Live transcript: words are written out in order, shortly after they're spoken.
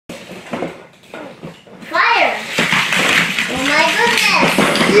goodness!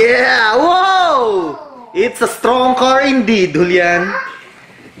 Yeah! Whoa! It's a strong car indeed, Julian.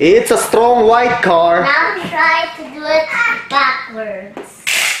 It's a strong white car. Now try to do it backwards.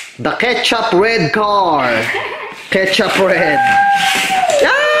 The ketchup red car. Ketchup red.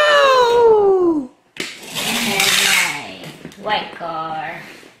 Oh! And white car.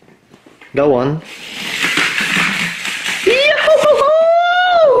 Go on.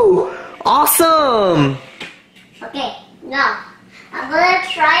 Yahoo! Awesome! Okay, now I'm gonna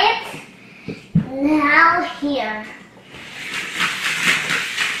try it now here.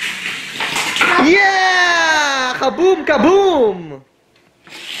 Yeah! Kaboom, kaboom!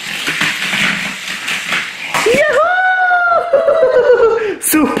 Yahoo!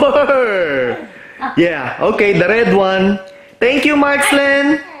 Super! Yeah, okay, the red one. Thank you,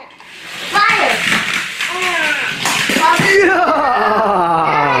 Markslen. Fire!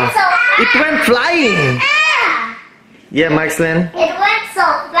 Yeah! It went flying. Yeah, Markslen. It went so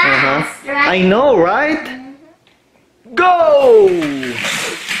fast, right? I know, right? Go!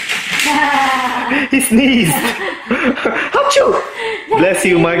 He sneezed. Achoo! Bless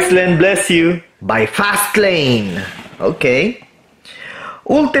you, Markslen. Bless you. By Fastlane. Okay.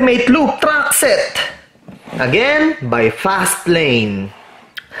 Ultimate Loop Track Set. Again, by Fastlane.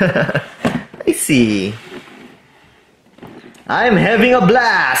 I see. I'm having a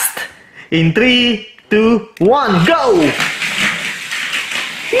blast. In 3, 2, 1, go!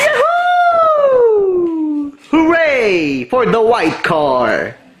 Yahoo! Hooray! For the white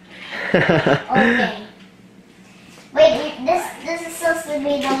car. Okay. Wait, this is supposed to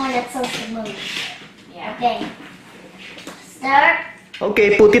be the one that's supposed to move. Yeah. Okay. Start.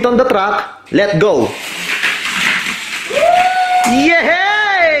 Okay, put it on the track. Let go.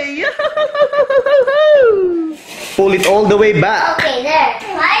 Yay! Pull it all the way back. Okay, there.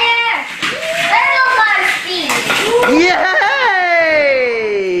 Fire! Turbo car speed. Yay!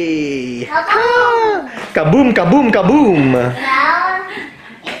 Kaboom! Kaboom, kaboom, kaboom. Now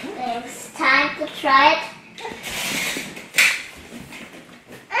it's time to try it.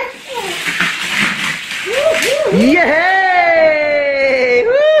 Yay!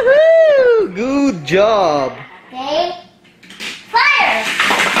 Woohoo! Good job. Okay. Fire!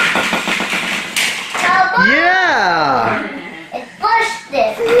 Kaboom! Yeah! It pushed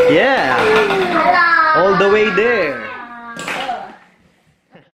it. Yeah! Hello. All the way there.